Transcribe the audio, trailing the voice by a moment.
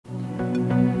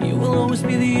always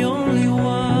be the only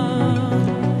one.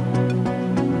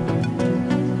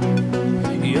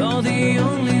 You're the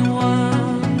only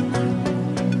one.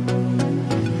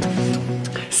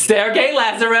 Sergey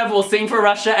Lazarev will sing for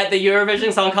Russia at the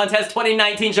Eurovision Song Contest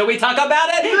 2019. Shall we talk about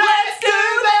it? Let's do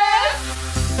this!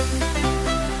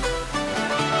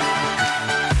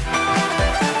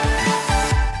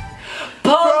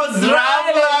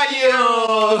 Pozdravляю!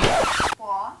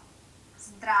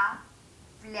 Pozdravляю.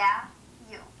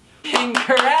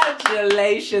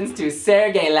 Congratulations to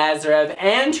Sergey Lazarev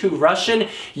and to Russian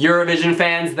Eurovision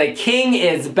fans. The king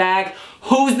is back.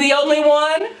 Who's the only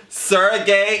one?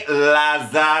 Sergey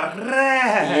Lazarev.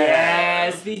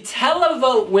 Yes, the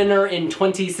televote winner in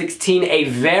 2016, a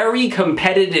very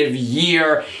competitive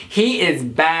year. He is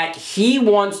back. He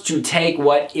wants to take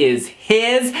what is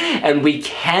his, and we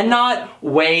cannot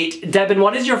wait. Devin,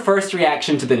 what is your first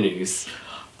reaction to the news?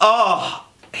 Oh,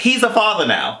 he's a father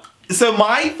now. So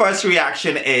my first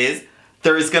reaction is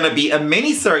there's gonna be a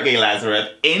mini Sergey Lazarev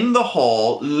in the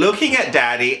hall looking at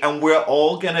daddy, and we're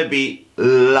all gonna be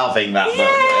loving that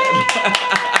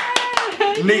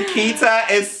moment. Nikita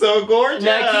is so gorgeous.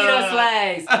 Nikita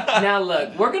slays. Now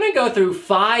look, we're gonna go through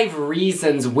 5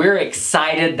 reasons we're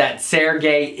excited that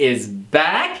Sergey is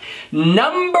back.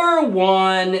 Number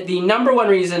 1, the number 1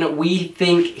 reason we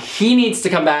think he needs to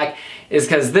come back is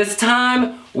because this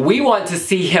time we want to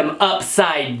see him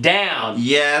upside down.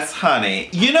 Yes, honey.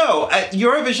 You know, at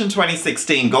Eurovision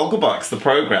 2016, Gogglebox, the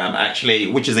program actually,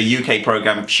 which is a UK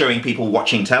program showing people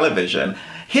watching television,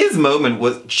 his moment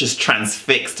was just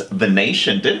transfixed the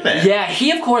nation, didn't it? Yeah,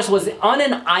 he of course was on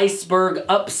an iceberg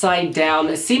upside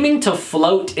down, seeming to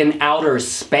float in outer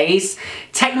space.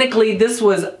 Technically, this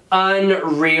was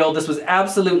unreal. This was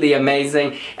absolutely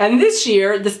amazing. And this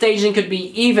year, the staging could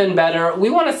be even better. We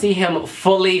want to see him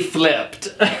fully flipped.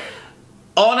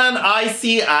 On an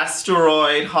icy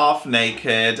asteroid, half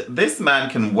naked, this man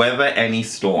can weather any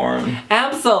storm.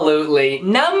 Absolutely.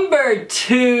 Number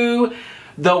 2,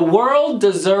 the world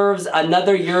deserves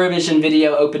another Eurovision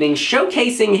video opening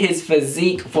showcasing his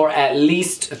physique for at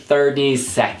least 30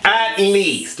 seconds. At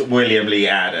least, William Lee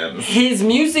Adams. His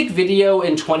music video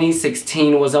in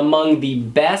 2016 was among the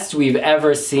best we've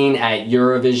ever seen at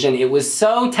Eurovision. It was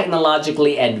so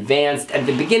technologically advanced. At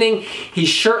the beginning, he's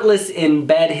shirtless in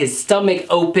bed, his stomach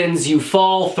opens, you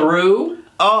fall through.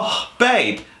 Oh,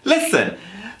 babe, listen,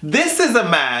 this is a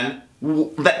man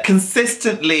that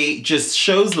consistently just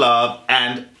shows love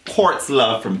and courts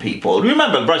love from people.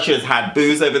 Remember, Russia has had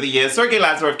boos over the years. Sergey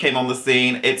Lazarev came on the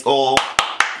scene. It's all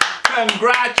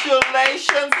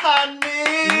congratulations, honey!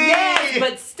 Yes,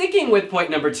 but sticking with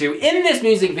point number 2, in this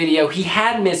music video, he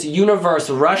had Miss Universe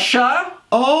Russia.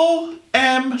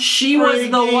 O.M. She was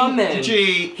the woman.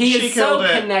 He is so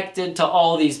connected to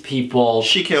all these people.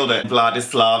 She killed it.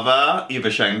 Vladislava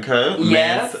Ivashenko,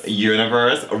 yes. Miss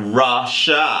Universe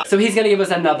Russia. So he's gonna give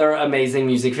us another amazing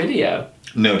music video.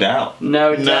 No doubt.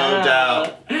 No doubt. No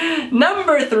doubt.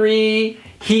 Number 3,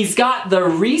 he's got the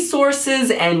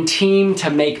resources and team to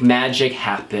make magic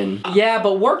happen. Yeah,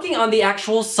 but working on the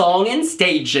actual song and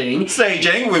staging.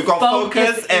 We've got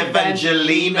Focus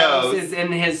Evangelinos. Is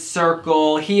in his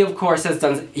circle. He of course has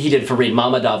done, he did Farid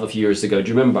Mamadov a few years ago, do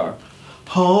you remember?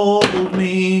 Hold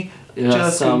me,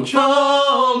 just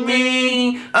control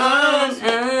me.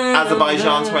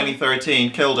 Azerbaijan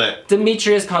 2013, killed it.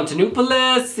 Demetrius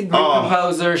Konstantinopoulos, group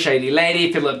composer, Shady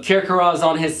Lady, Philip Kirkorov's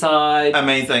on his side.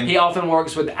 Amazing. He often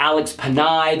works with Alex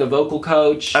Panay, the vocal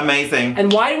coach. Amazing.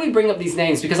 And why do we bring up these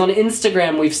names? Because on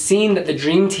Instagram we've seen that the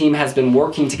Dream Team has been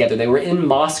working together. They were in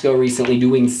Moscow recently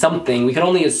doing something. We could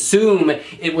only assume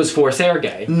it was for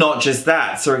Sergey. Not just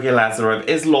that, Sergey Lazarev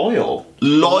is loyal.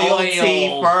 Loyalty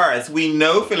first. We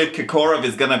know Philip Kirkorov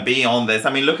is gonna be on this.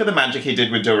 I mean, look at the magic he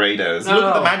did with Doritos. Look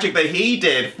at the magic that he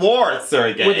did for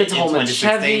Sergey with the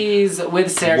Tolmachevy's,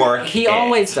 with Sergey. He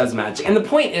always does magic. And the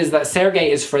point is that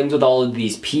Sergey is friends with all of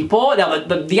these people. Now,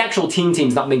 the actual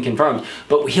team's not been confirmed,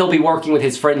 but he'll be working with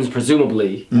his friends,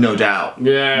 presumably. No doubt.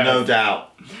 Yeah. No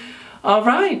doubt. All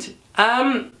right.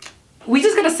 We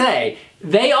just gotta say,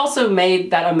 they also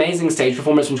made that amazing stage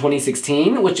performance from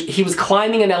 2016, which he was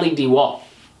climbing an LED wall.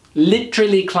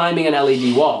 Literally climbing an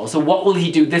LED wall. So what will he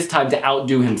do this time to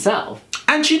outdo himself?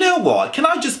 And you know what? Can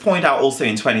I just point out also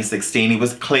in 2016, he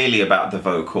was clearly about the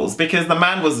vocals because the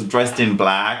man was dressed in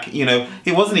black. You know,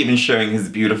 he wasn't even showing his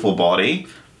beautiful body.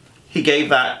 He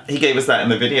gave us that in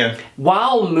the video.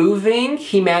 While moving,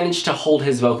 he managed to hold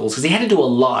his vocals because he had to do a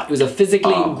lot. It was a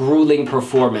physically grueling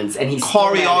performance, and he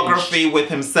choreography with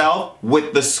himself,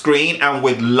 with the screen, and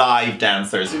with live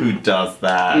dancers. Who does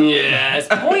that? Yes.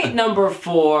 Point number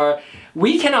 4.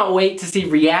 We cannot wait to see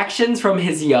reactions from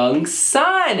his young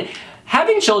son.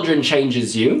 Having children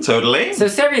changes you. Totally. So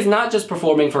Sergey's not just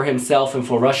performing for himself and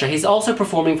for Russia, he's also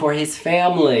performing for his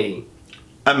family.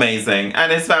 Amazing. And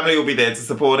his family will be there to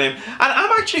support him. And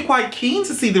I'm actually quite keen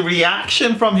to see the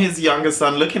reaction from his younger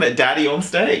son looking at daddy on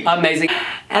stage. Amazing.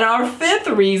 And our fifth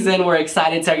reason we're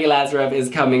excited Sergey Lazarev is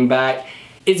coming back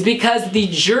is because the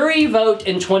jury vote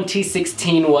in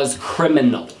 2016 was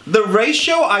criminal. The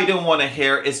ratio I don't want to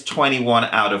hear is 21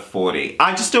 out of 40.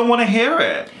 I just don't want to hear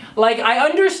it. Like, I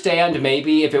understand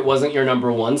maybe if it wasn't your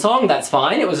 #1 song, that's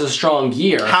fine. It was a strong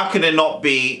year. How can it not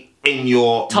be in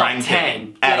your Top ranking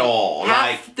 10 at Like, all?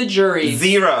 Half the jury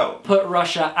 0. put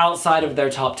Russia outside of their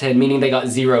top 10, meaning they got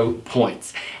 0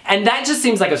 points. And that just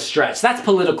seems like a stretch. That's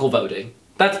political voting.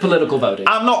 That's political voting.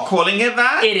 I'm not calling it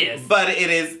that. It is. But it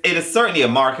is certainly a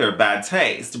marker of bad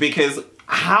taste, because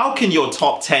how can your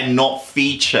top 10 not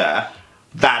feature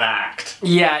that act?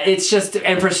 Yeah, it's just,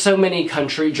 and for so many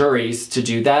country juries to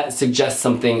do that suggests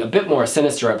something a bit more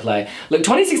sinister at play. Look,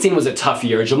 2016 was a tough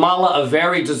year. Jamala, a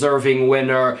very deserving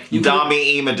winner.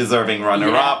 Dami Ima, deserving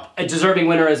runner-up. A deserving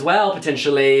winner as well,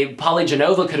 potentially.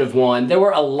 Polygenova could have won. There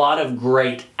were a lot of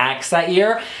great acts that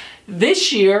year.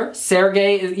 This year,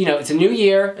 Sergey, you know, it's a new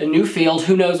year, a new field,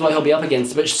 who knows what he'll be up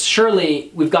against, but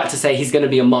surely we've got to say he's going to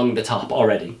be among the top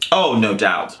already. Oh, no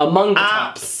doubt. Among the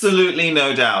top. Absolutely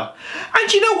no doubt.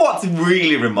 And you know what's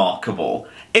really remarkable?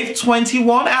 If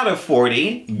 21 out of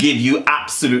 40 give you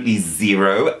absolutely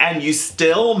 0 and you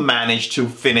still manage to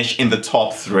finish in the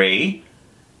top 3,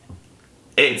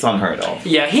 it's unheard of.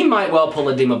 Yeah, he might well pull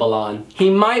a Dima Balan. He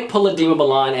might pull a Dima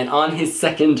Balan and on his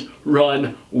second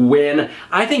run win.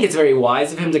 I think it's very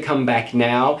wise of him to come back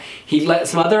now. He let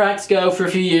some other acts go for a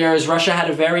few years. Russia had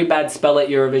a very bad spell at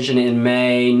Eurovision in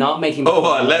May, not making the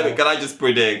final. Can I just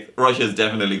predict? Russia's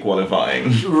definitely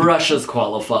qualifying. Russia's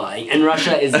qualifying, and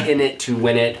Russia is in it to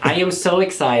win it. I am so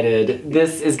excited.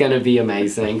 This is gonna be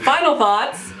amazing. Final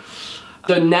thoughts.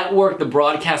 The network, the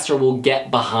broadcaster will get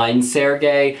behind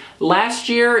Sergey. Last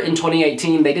year, in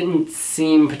 2018, they didn't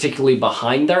seem particularly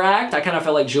behind their act. I kind of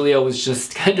felt like Julia was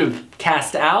just kind of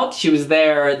cast out. She was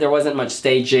there wasn't much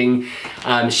staging.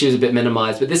 She was a bit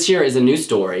minimized. But this year is a new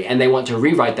story, and they want to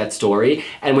rewrite that story.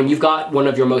 And when you've got one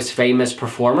of your most famous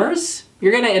performers,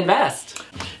 you're gonna invest.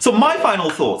 So my final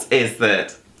thoughts is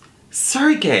that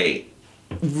Sergey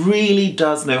really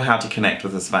does know how to connect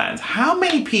with his fans. How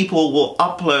many people will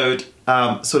upload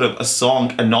sort of a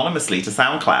song anonymously to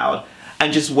SoundCloud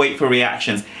and just wait for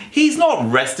reactions? He's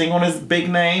not resting on his big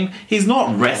name. He's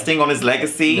not resting on his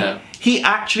legacy. No. He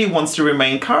actually wants to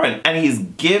remain current, and he's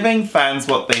giving fans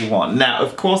what they want. Now,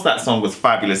 of course, that song was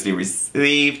fabulously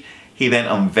received. He then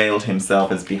unveiled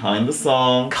himself as behind the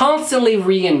song. Constantly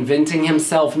reinventing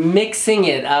himself, mixing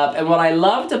it up. And what I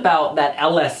loved about that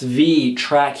LSV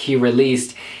track he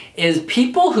released is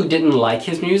people who didn't like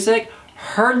his music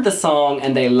heard the song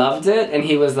and they loved it, and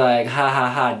he was like, ha ha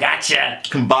ha, gotcha!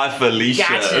 Bye, Felicia.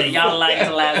 Gotcha, y'all liked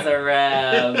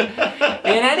Lazarev.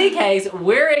 In any case,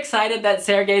 we're excited that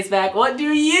Sergey's back. What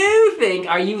do you think?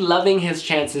 Are you loving his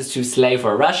chances to slay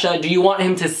for Russia? Do you want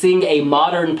him to sing a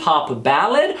modern pop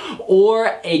ballad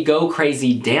or a go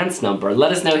crazy dance number?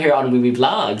 Let us know here on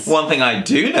wiwibloggs. One thing I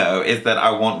do know is that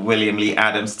I want William Lee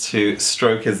Adams to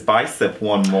stroke his bicep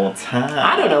one more time.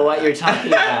 I don't know what you're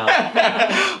talking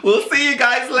about. We'll see you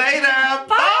guys later.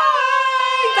 Bye!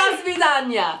 До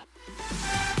свидания!